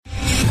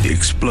The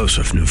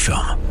explosive new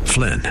film,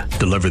 Flynn,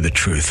 deliver the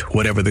truth,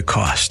 whatever the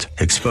cost,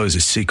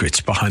 exposes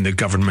secrets behind the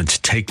government's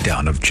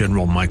takedown of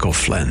General Michael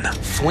Flynn.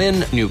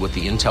 Flynn knew what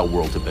the intel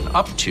world had been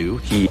up to.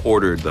 He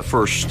ordered the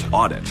first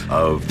audit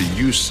of the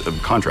use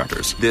of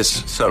contractors.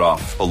 This set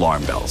off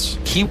alarm bells.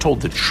 He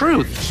told the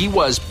truth. He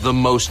was the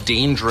most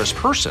dangerous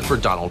person for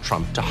Donald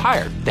Trump to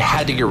hire. They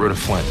had to get rid of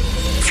Flynn.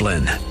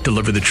 Flynn,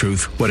 deliver the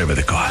truth, whatever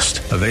the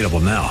cost. Available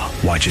now.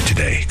 Watch it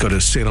today. Go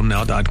to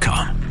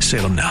salemnow.com.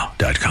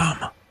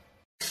 salemnow.com.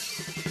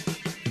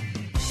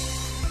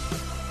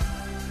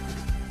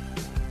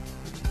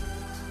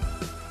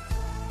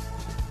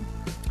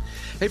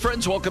 Hey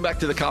friends, welcome back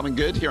to The Common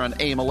Good here on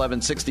AM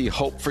 1160,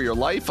 Hope for Your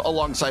Life.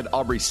 Alongside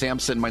Aubrey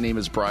Sampson, my name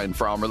is Brian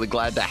Fromm. Really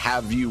glad to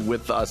have you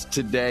with us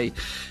today.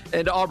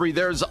 And Aubrey,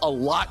 there's a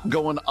lot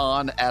going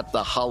on at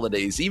the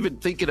holidays. Even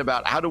thinking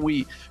about how do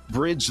we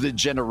bridge the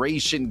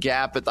generation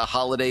gap at the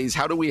holidays?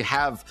 How do we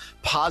have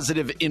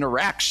positive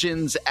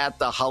interactions at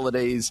the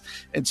holidays?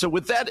 And so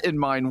with that in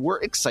mind,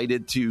 we're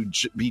excited to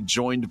be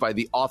joined by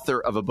the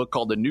author of a book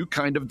called A New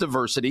Kind of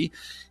Diversity.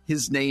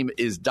 His name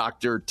is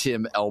Dr.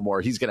 Tim Elmore.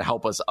 He's going to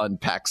help us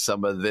unpack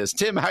some of this.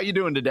 Tim, how you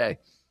doing today?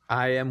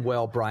 I am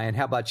well, Brian.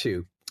 How about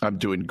you? I'm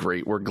doing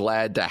great. We're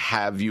glad to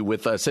have you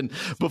with us. And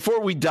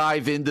before we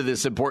dive into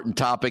this important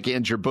topic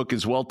and your book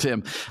as well,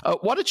 Tim,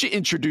 why don't you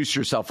introduce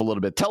yourself a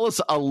little bit? Tell us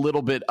a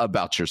little bit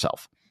about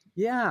yourself.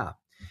 Yeah.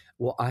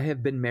 Well, I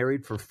have been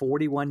married for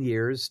 41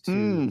 years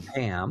to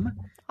Pam.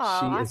 Oh,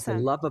 she awesome. is the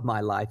love of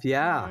my life.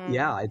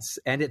 Yeah.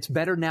 It's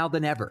better now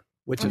than ever,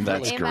 which is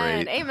That's really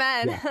great.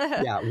 Amen.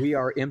 Yeah, we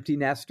are empty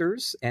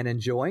nesters and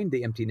enjoying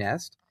the empty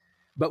nest,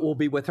 but we'll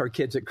be with our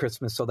kids at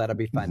Christmas, so that'll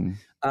be fun.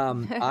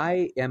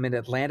 I am in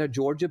Atlanta,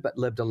 Georgia, but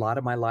lived a lot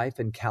of my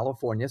life in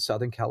California,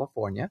 Southern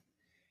California.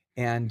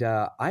 And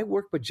I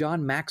worked with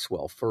John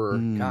Maxwell for,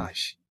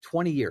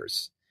 20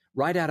 years,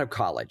 right out of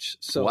college.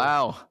 So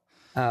Wow.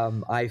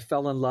 I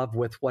fell in love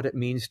with what it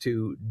means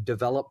to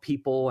develop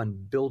people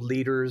and build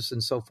leaders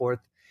and so forth.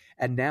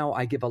 And now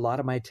I give a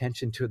lot of my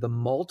attention to the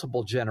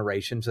multiple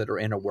generations that are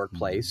in a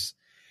workplace.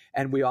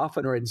 And we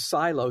often are in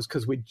silos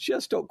because we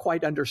just don't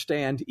quite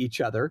understand each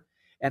other.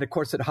 And of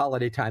course, at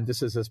holiday time,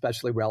 this is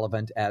especially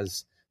relevant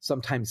as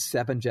sometimes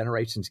 7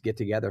 generations get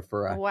together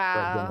for a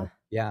dinner.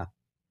 Yeah.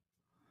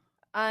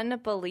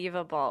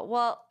 Unbelievable.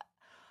 Well,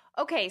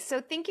 okay,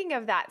 so thinking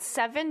of that,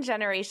 7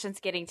 generations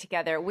getting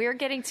together. We're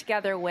getting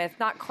together with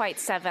not quite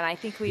 7. I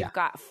think we've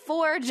got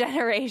 4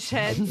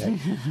 generations. Okay.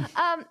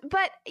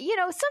 But,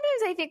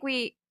 sometimes I think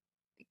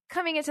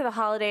coming into the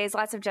holidays,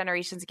 lots of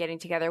generations getting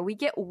together, we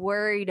get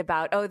worried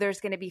about, there's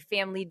going to be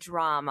family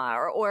drama,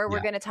 or we're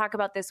going to talk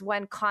about this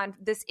one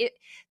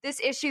this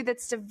issue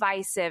that's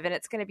divisive and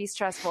it's going to be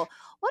stressful.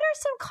 What are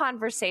some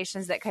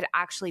conversations that could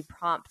actually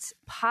prompt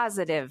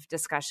positive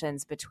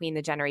discussions between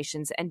the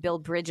generations and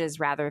build bridges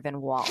rather than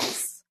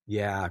walls?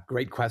 Yeah,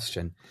 great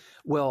question.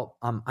 Well,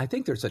 I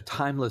think there's a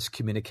timeless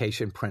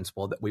communication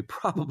principle that we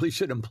probably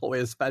should employ,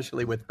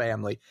 especially with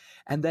family,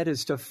 and that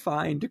is to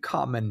find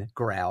common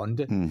ground.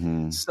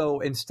 Mm-hmm.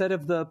 So instead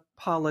of the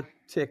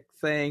politic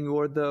thing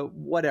or the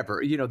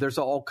whatever, there's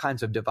all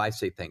kinds of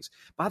divisive things.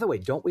 By the way,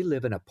 don't we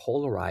live in a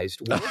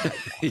polarized world right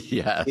now?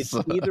 Yes. It's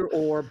either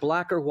or,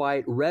 black or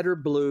white, red or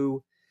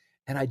blue,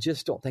 and I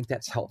just don't think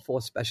that's helpful,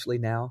 especially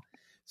now.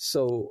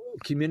 So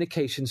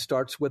communication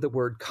starts with the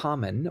word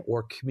common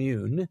or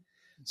commune.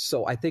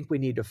 So I think we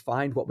need to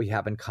find what we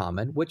have in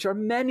common, which are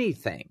many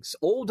things.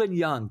 Old and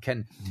young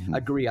can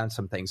agree on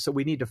some things. So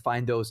we need to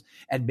find those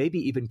and maybe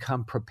even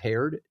come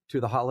prepared to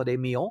the holiday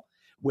meal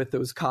with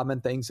those common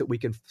things that we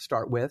can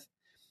start with.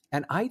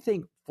 And I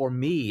think for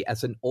me,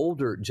 as an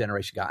older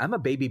generation guy, I'm a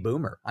baby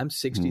boomer. I'm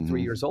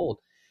 63 years old.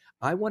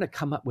 I want to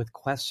come up with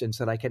questions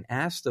that I can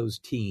ask those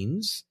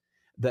teens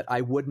that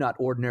I would not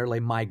ordinarily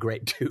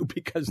migrate to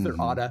because they're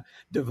on a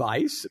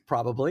device,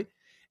 probably.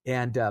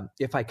 And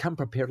if I come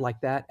prepared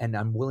like that and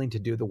I'm willing to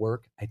do the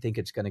work, I think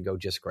it's going to go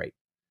just great.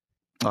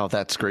 Oh,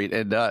 that's great.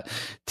 And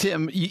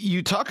Tim,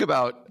 you talk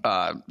about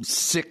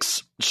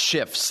 6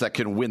 shifts that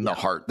can win the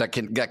heart, that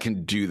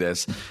can do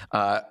this.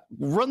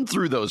 Run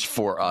through those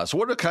for us.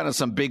 What are kind of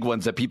some big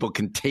ones that people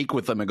can take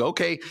with them and go,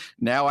 okay,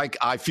 now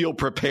I feel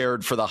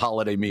prepared for the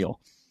holiday meal?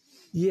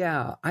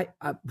 Yeah. I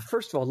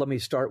first of all, let me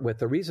start with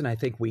the reason I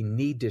think we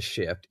need to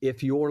shift.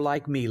 If you're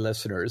like me,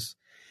 listeners,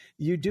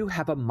 you do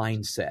have a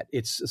mindset.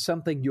 It's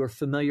something you're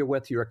familiar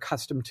with, you're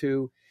accustomed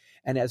to.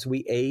 And as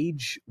we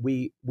age,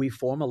 we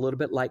form a little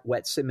bit like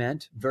wet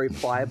cement, very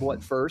pliable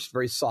at first,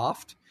 very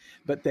soft,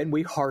 but then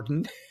we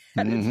harden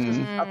and it's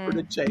just tougher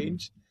to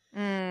change.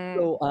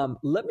 So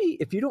let me,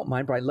 if you don't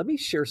mind, Brian, let me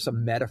share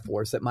some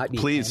metaphors that might be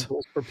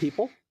handles for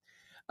people.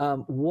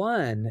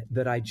 One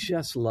that I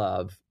just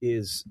love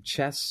is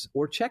chess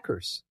or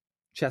checkers.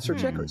 Chess or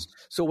checkers.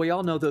 So we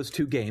all know those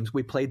 2 games.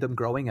 We played them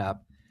growing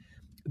up.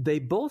 They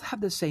both have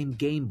the same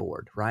game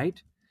board,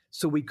 right?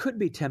 So we could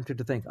be tempted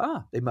to think,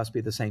 they must be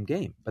the same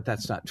game, but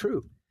that's not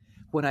true.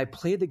 When I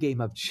play the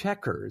game of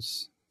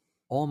checkers,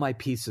 all my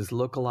pieces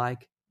look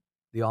alike.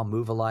 They all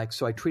move alike.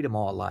 So I treat them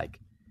all alike.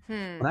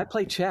 When I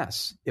play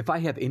chess, if I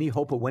have any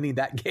hope of winning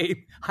that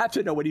game, I have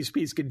to know what each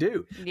piece can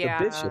do. Yeah.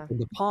 The bishop and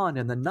the pawn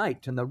and the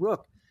knight and the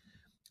rook.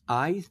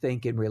 I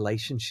think in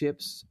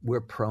relationships,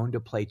 we're prone to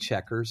play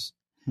checkers.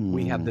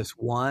 We have this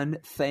one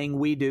thing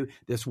we do,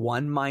 this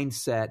one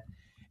mindset,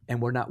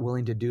 and we're not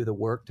willing to do the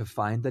work to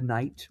find the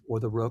knight or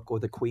the rook or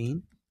the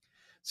queen.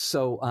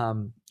 So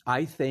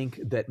I think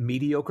that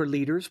mediocre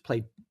leaders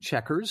play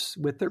checkers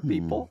with their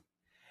people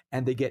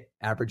and they get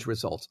average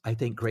results. I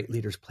think great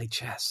leaders play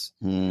chess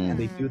and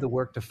they do the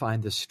work to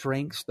find the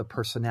strengths, the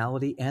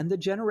personality, and the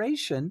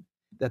generation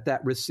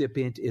that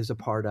recipient is a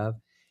part of.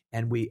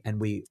 And we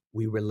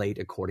relate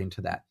according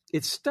to that.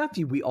 It's stuff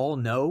we all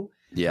know.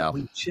 Yeah.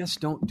 We just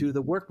don't do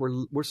the work.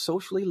 We're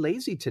socially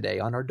lazy today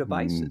on our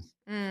devices.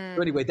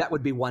 So anyway, that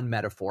would be one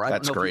metaphor. I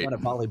That's don't know great. if you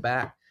want to volley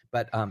back,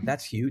 but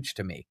that's huge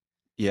to me.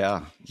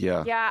 Yeah.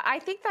 Yeah, I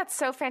think that's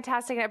so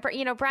fantastic.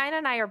 You know, Brian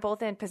and I are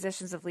both in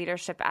positions of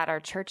leadership at our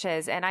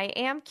churches. And I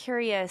am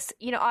curious,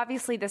 you know,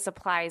 obviously this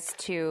applies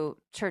to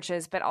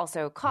churches, but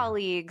also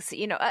colleagues,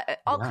 you know,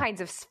 all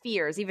kinds of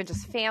spheres, even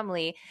just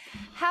family.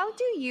 How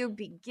do you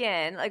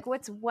begin? Like,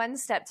 what's one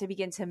step to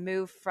begin to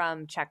move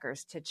from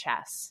checkers to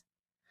chess?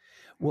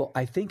 Well,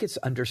 I think it's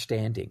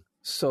understanding.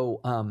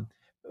 So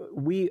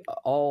we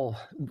all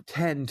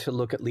tend to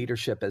look at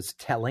leadership as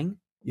telling.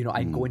 You know,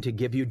 I'm going to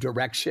give you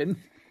direction,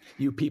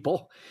 you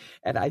people.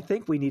 And I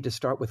think we need to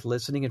start with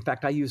listening. In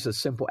fact, I use a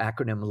simple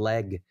acronym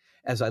LEG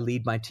as I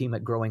lead my team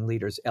at Growing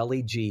Leaders,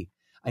 LEG.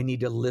 I need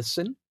to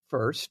listen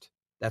first.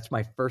 That's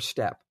my first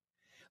step.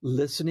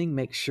 Listening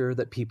makes sure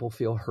that people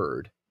feel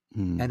heard.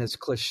 And as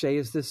cliche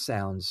as this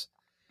sounds,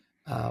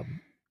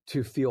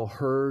 to feel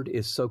heard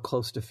is so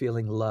close to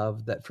feeling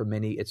loved that for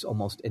many, it's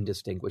almost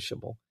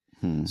indistinguishable.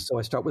 So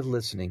I start with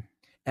listening.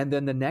 And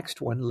then the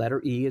next one,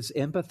 letter E, is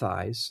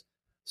empathize.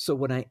 So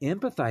when I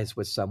empathize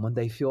with someone,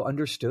 they feel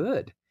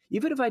understood.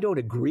 Even if I don't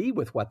agree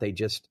with what they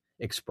just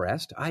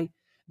expressed,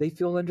 they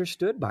feel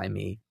understood by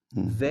me.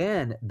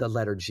 Then the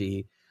letter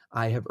G,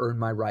 I have earned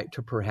my right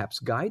to perhaps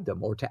guide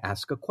them or to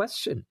ask a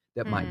question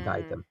that might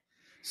guide them.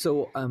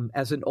 So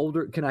as an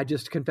older, can I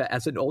just confess,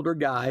 as an older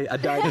guy, a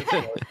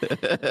dinosaur,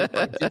 if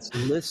I just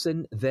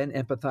listen, then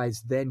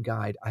empathize, then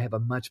guide, I have a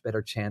much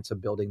better chance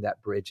of building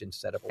that bridge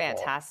instead of a wall.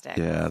 Fantastic.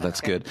 Yeah, that's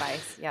good.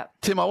 Advice. Yep.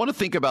 Tim, I want to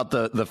think about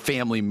the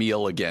family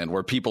meal again,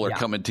 where people are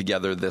coming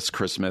together this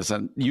Christmas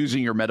and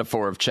using your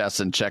metaphor of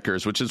chess and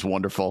checkers, which is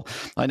wonderful.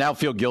 I now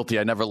feel guilty.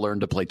 I never learned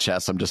to play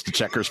chess. I'm just a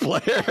checkers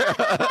player.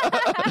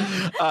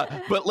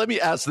 But let me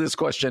ask this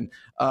question.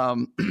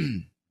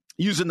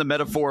 Using the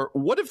metaphor,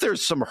 what if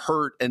there's some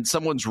hurt and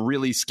someone's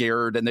really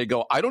scared and they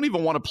go, I don't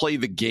even want to play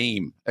the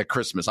game at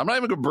Christmas. I'm not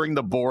even going to bring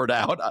the board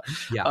out.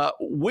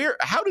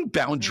 How do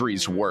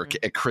boundaries work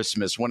at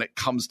Christmas when it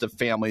comes to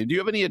family? Do you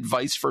have any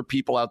advice for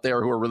people out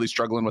there who are really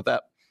struggling with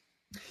that?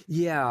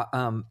 Yeah,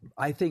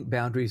 I think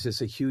boundaries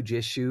is a huge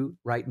issue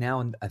right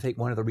now. And I think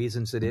one of the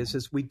reasons it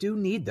is we do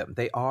need them.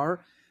 They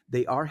are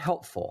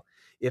helpful.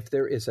 If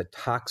there is a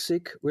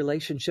toxic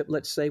relationship,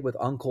 let's say with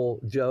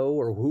Uncle Joe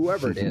or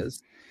whoever it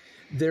is,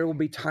 there will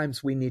be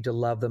times we need to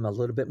love them a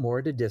little bit more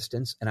at a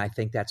distance, and I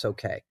think that's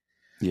okay.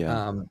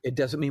 Yeah. It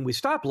doesn't mean we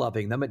stop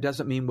loving them. It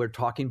doesn't mean we're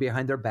talking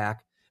behind their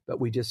back, but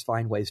we just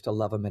find ways to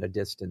love them at a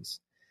distance.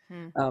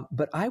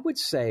 But I would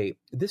say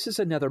this is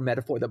another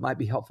metaphor that might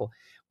be helpful.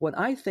 When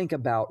I think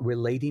about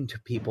relating to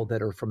people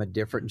that are from a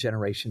different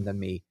generation than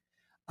me,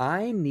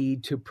 I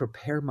need to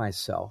prepare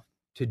myself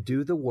to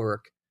do the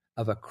work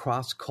of a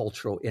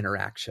cross-cultural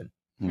interaction.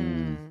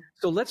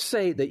 So let's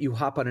say that you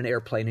hop on an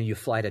airplane and you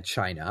fly to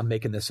China. I'm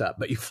making this up,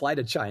 but you fly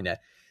to China.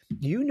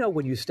 You know,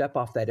 when you step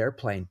off that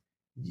airplane,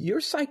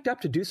 you're psyched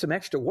up to do some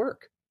extra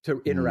work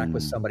to interact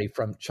with somebody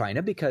from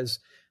China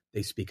because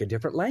they speak a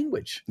different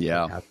language.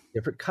 Yeah. They have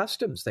different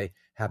customs. They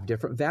have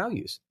different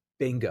values.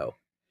 Bingo.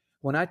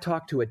 When I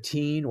talk to a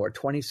teen or a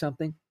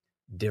 20-something,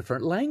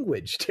 different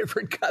language,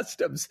 different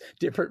customs,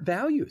 different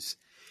values.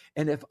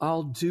 And if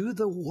I'll do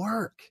the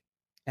work,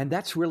 and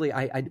that's really,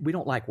 we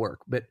don't like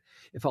work, but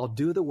if I'll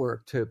do the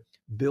work to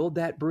build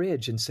that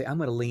bridge and say, I'm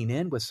going to lean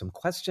in with some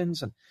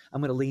questions and I'm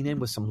going to lean in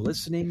with some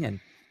listening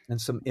and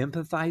some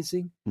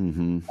empathizing.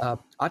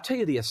 I'll tell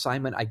you the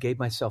assignment I gave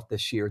myself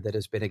this year that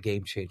has been a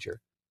game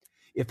changer.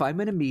 If I'm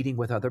in a meeting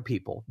with other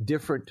people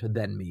different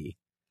than me,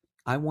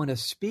 I want to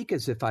speak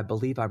as if I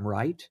believe I'm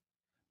right,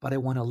 but I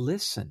want to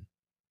listen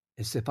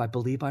as if I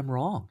believe I'm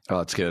wrong. Oh,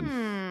 that's good.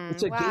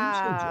 It's a game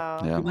changer.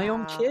 Yeah. To my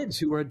own kids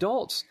who are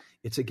adults,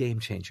 it's a game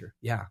changer.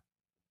 Yeah.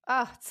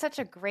 Oh, it's such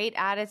a great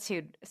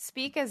attitude.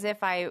 Speak as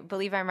if I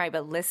believe I'm right,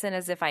 but listen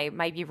as if I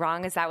might be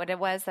wrong. Is that what it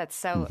was? That's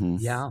so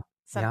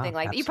something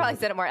like that. You probably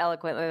said it more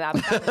eloquently than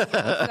that. But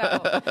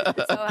that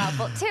was so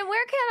helpful. Tim,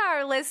 where can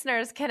our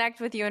listeners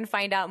connect with you and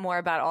find out more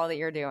about all that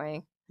you're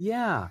doing?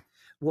 Yeah.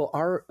 Well,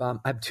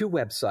 I have two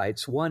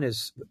websites. One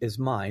is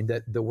mine,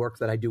 the work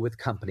that I do with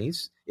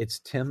companies. It's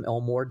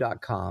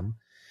timelmore.com.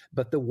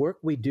 But the work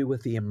we do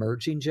with the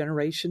emerging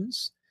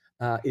generations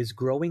is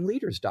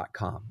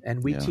growingleaders.com.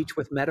 And we teach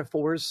with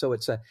metaphors, so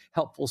it's a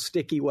helpful,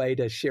 sticky way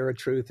to share a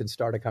truth and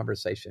start a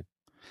conversation.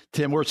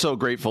 Tim, we're so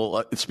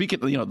grateful. Speaking,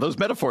 those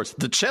metaphors,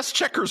 the chess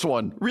checkers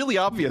one, really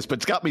obvious, but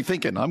it's got me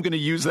thinking. I'm going to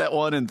use that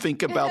one and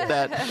think about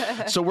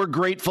that. So we're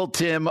grateful,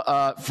 Tim,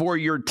 for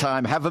your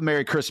time. Have a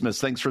Merry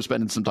Christmas. Thanks for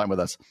spending some time with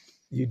us.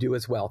 You do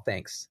as well.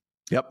 Thanks.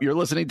 Yep, you're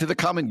listening to The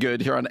Common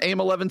Good here on AM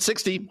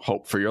 1160.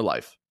 Hope for your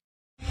life.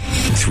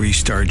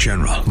 3-star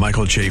General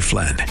Michael J.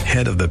 Flynn,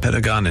 head of the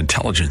Pentagon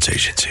Intelligence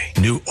Agency,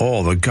 knew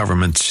all the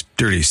government's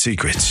dirty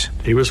secrets.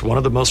 He was one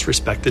of the most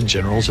respected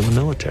generals in the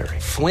military.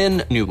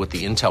 Flynn knew what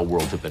the intel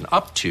world had been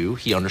up to.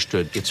 He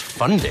understood its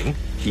funding.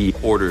 He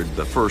ordered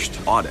the first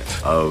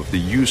audit of the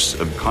use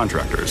of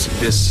contractors.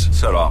 This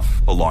set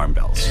off alarm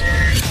bells.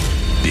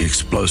 The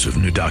explosive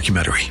new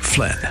documentary,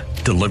 Flynn,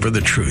 Deliver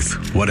the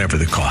Truth, Whatever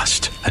the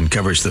Cost,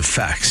 uncovers the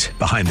facts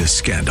behind this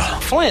scandal.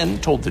 Flynn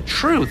told the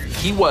truth.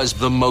 He was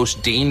the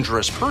most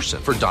dangerous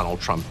person for Donald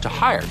Trump to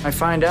hire. I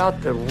find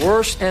out the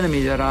worst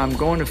enemy that I'm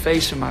going to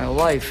face in my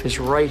life is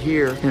right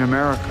here in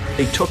America.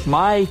 They took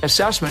my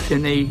assessment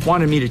and they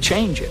wanted me to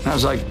change it. And I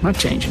was like, I'm not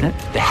changing it.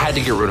 They had to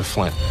get rid of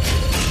Flynn.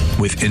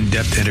 With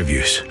in-depth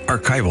interviews,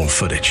 archival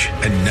footage,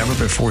 and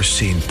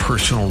never-before-seen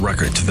personal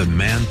records of the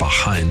man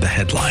behind the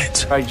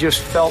headlines. I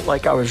just felt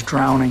like I was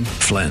drowning.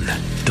 Flynn,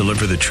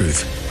 Deliver the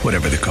Truth,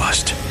 Whatever the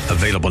Cost.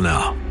 Available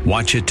now.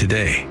 Watch it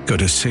today. Go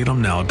to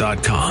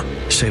salemnow.com.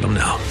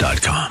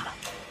 salemnow.com.